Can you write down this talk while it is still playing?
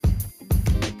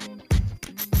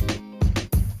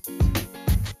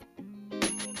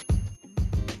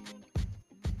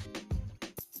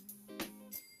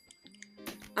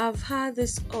I've had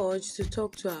this urge to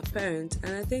talk to our parents,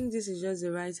 and I think this is just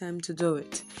the right time to do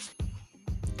it.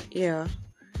 Yeah.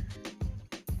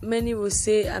 Many will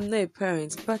say I'm not a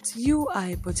parent, but you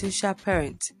are a potential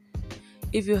parent.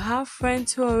 If you have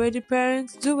friends who are already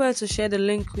parents, do well to share the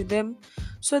link with them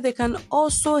so they can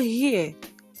also hear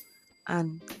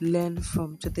and learn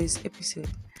from today's episode.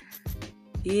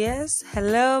 Yes,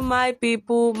 hello my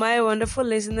people, my wonderful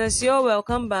listeners. You're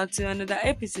welcome back to another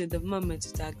episode of Moment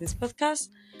to Tag This podcast,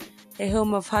 a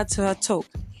home of heart to heart talk.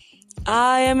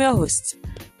 I am your host,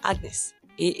 Agnes.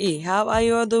 Hey, how are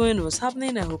you all doing? What's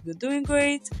happening? I hope you're doing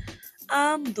great.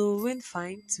 I'm doing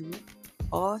fine too.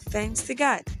 All thanks to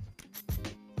God.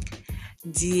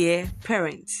 Dear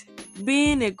parent,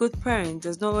 being a good parent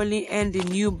does not only end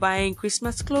in you buying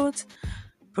Christmas clothes,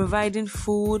 providing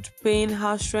food, paying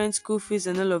house rent, school fees,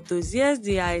 and all of those. Yes,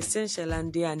 they are essential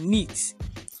and they are neat.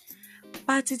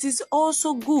 But it is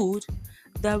also good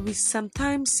that we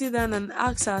sometimes sit down and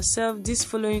ask ourselves this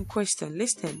following question.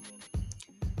 Listen.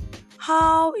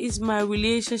 How is my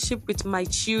relationship with my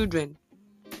children?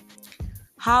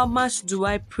 How much do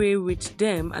I pray with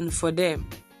them and for them?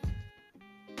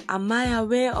 Am I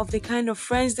aware of the kind of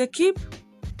friends they keep?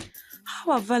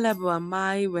 How available am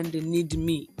I when they need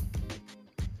me?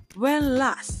 When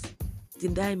last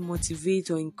did I motivate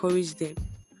or encourage them?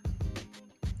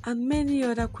 And many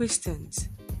other questions.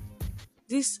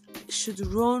 This should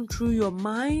run through your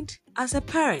mind as a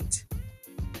parent.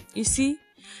 You see,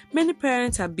 many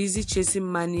parents are busy chasing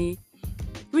money,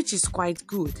 which is quite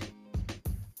good.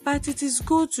 But it is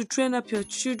good to train up your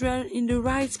children in the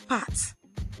right path.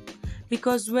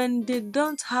 Because when they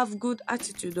don't have good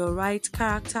attitude or right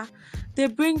character, they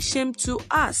bring shame to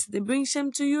us. They bring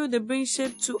shame to you. They bring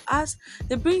shame to us.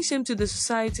 They bring shame to the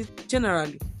society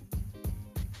generally.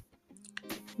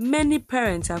 Many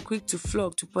parents are quick to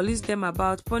flog, to police them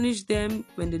about, punish them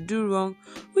when they do wrong,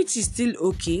 which is still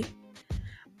okay.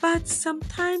 But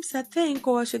sometimes I think,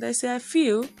 or should I say I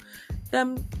feel,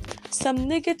 some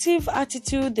negative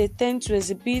attitude they tend to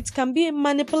exhibit can be a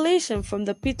manipulation from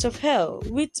the pit of hell,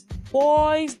 which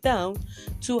boils down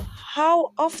to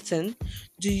how often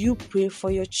do you pray for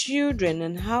your children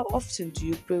and how often do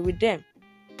you pray with them.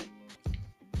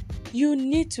 You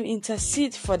need to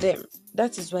intercede for them.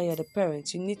 That is why you're the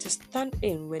parent. You need to stand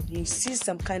in when you see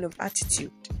some kind of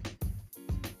attitude.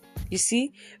 You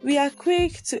see, we are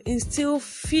quick to instill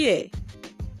fear.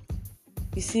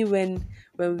 You see, when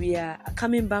we are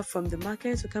coming back from the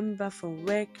market or coming back from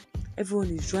work, everyone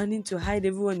is running to hide,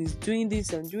 everyone is doing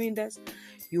this and doing that.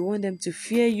 You want them to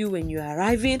fear you when you're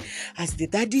arriving. As the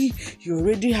daddy, you're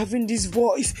already having this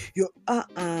voice. You're,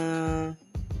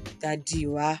 daddy,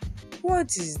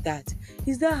 what is that?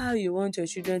 Is that how you want your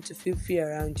children to feel fear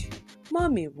around you?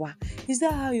 Mommy, is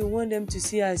that how you want them to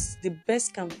see as the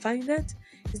best can find it?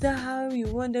 Is that how you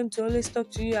want them to always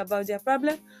talk to you about their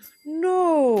problem?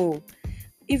 No.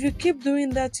 If you keep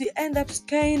doing that, you end up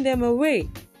scaring them away.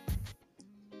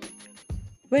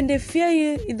 When they fear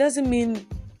you, it doesn't mean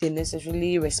they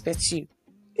necessarily respect you.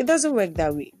 It doesn't work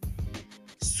that way.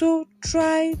 So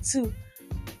try to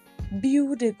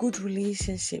build a good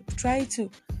relationship. Try to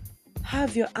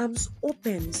have your arms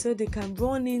open so they can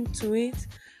run into it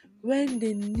when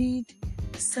they need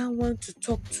someone to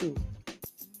talk to.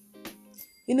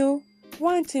 You know,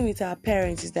 one thing with our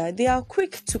parents is that they are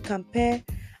quick to compare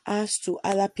us to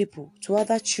other people, to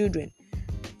other children,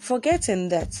 forgetting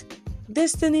that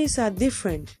destinies are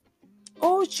different.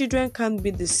 All children can't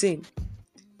be the same.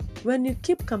 When you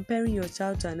keep comparing your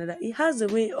child to another, it has a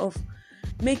way of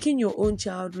making your own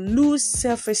child lose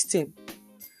self-esteem.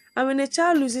 And when a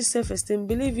child loses self-esteem,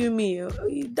 believe you me,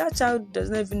 that child does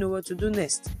not even know what to do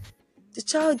next. The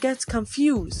child gets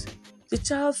confused. The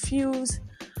child feels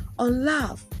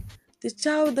unloved. The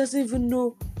child doesn't even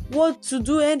know what to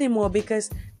do anymore because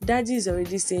daddy is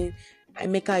already saying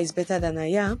Emeka is better than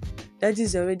I am. Daddy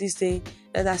is already saying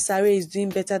that Asare is doing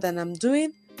better than I'm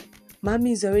doing.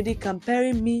 Mommy is already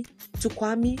comparing me to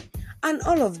Kwame and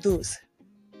all of those.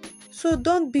 So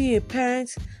don't be a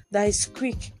parent that is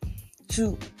quick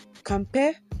to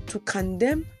compare, to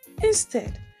condemn.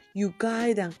 Instead, you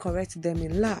guide and correct them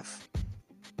in love.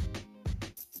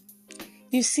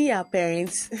 You see our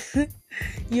parents,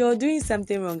 you're doing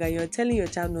something wrong and you're telling your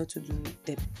child not to do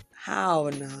them. How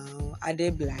now? Are they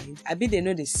blind? I bet they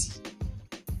know they see.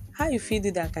 How you feel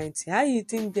do that kind of thing? How you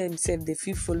think themselves they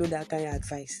feel follow that kind of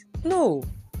advice? No.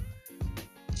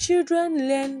 Children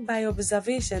learn by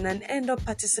observation and end up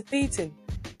participating.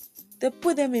 They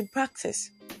put them in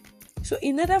practice. So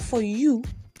in order for you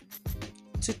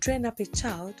to train up a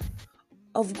child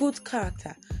of good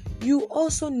character, you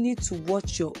also need to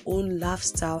watch your own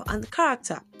lifestyle and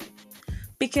character.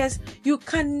 Because you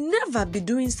can never be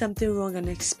doing something wrong and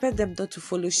expect them not to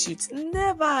follow suit.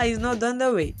 Never. It's not done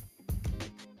that way.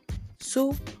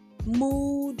 So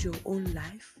mold your own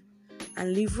life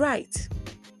and live right.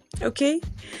 Okay?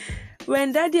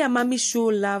 When daddy and mommy show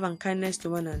love and kindness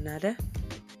to one another,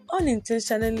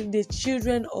 unintentionally the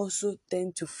children also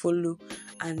tend to follow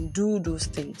and do those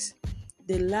things.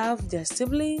 They love their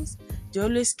siblings, they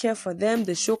always care for them,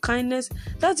 they show kindness.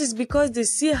 That is because they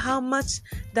see how much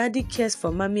daddy cares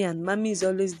for mommy, and mommy is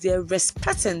always there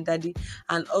respecting daddy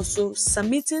and also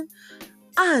submitting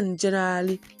and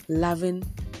generally loving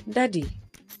daddy.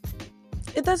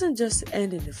 It doesn't just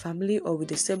end in the family or with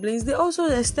the siblings. They also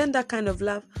extend that kind of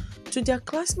love to their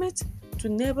classmates, to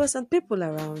neighbors and people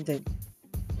around them.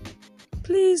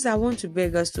 Please, I want to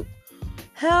beg us to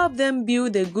help them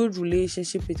build a good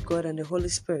relationship with God and the Holy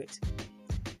Spirit.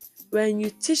 When you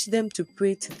teach them to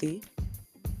pray today,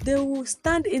 they will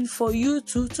stand in for you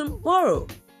too tomorrow.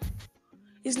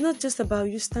 It's not just about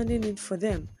you standing in for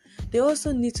them. They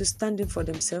also need to stand in for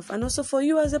themselves and also for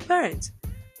you as a parent.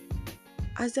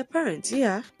 As a parent,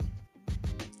 yeah,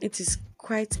 it is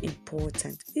quite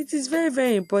important. It is very,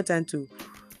 very important too.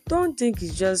 Don't think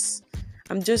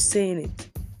I'm just saying it.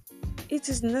 It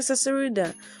is necessary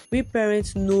that we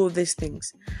parents know these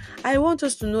things. I want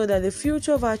us to know that the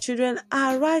future of our children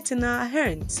are right in our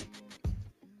hands.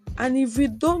 And if we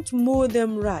don't mold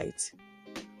them right,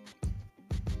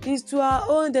 it's to our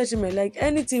own detriment. Like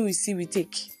anything we see, we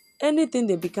take. Anything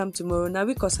they become tomorrow, now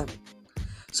we cause them.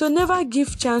 So never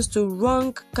give chance to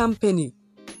wrong company.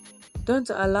 Don't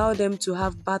allow them to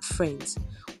have bad friends.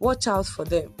 Watch out for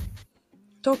them.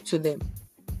 Talk to them.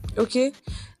 Okay?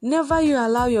 Never you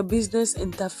allow your business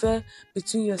interfere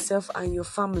between yourself and your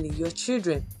family, your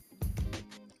children.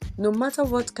 No matter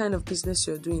what kind of business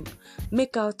you're doing,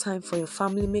 make out time for your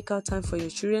family, make out time for your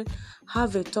children,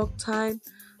 have a talk time,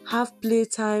 have play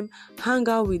time, hang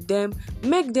out with them,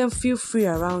 make them feel free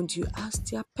around you as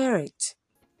their parent.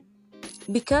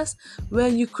 Because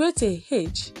when you create a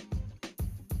hedge,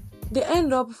 they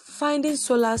end up finding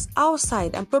solace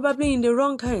outside and probably in the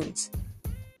wrong hands,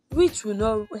 which will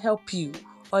not help you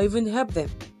or even help them.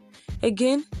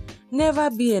 Again, never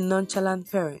be a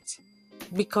nonchalant parent.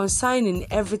 Be concerned in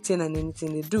everything and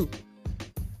anything they do.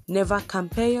 Never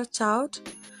compare your child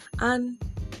and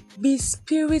be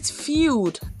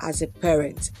spirit-filled as a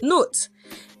parent. Note,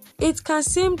 it can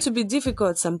seem to be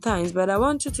difficult sometimes, but I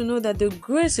want you to know that the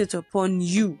grace is upon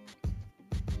you.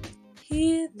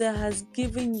 He that has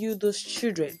given you those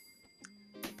children,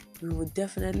 we will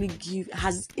definitely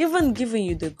has even given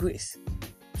you the grace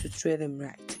to treat them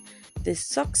right. The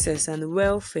success and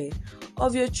welfare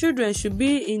of your children should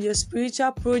be in your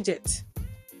spiritual project.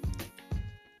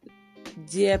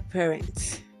 Dear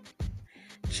parents,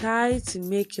 try to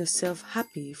make yourself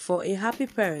happy, for a happy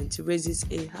parent raises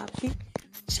a happy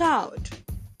child.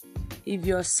 If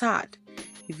you're sad,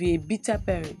 if you're a bitter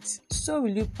parent, so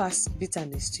will you pass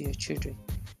bitterness to your children.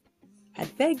 I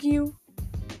beg you,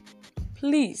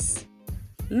 please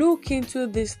look into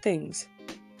these things.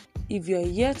 If you're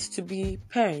yet to be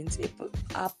parent,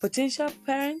 a potential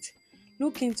parent,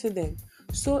 look into them,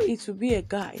 so it will be a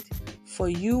guide for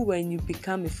you when you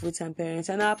become a full-time parent.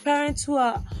 And our parents who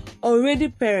are already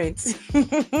parents,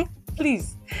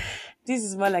 please, this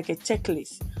is more like a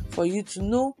checklist for you to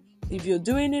know if you're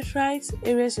doing it right,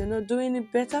 areas you're not doing it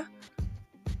better,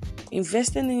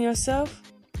 investing in yourself,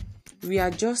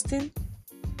 readjusting,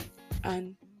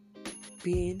 and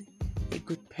being a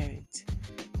good parent.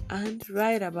 And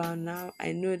right about now,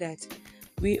 I know that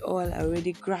we all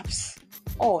already grasp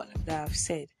all that I've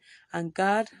said, and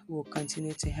God will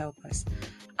continue to help us.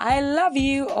 I love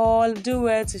you all. Do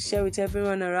well to share with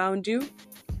everyone around you.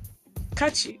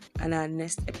 Catch you on our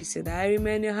next episode. I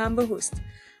remain your humble host,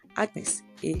 Agnes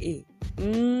AA.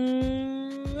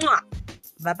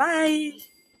 Bye-bye.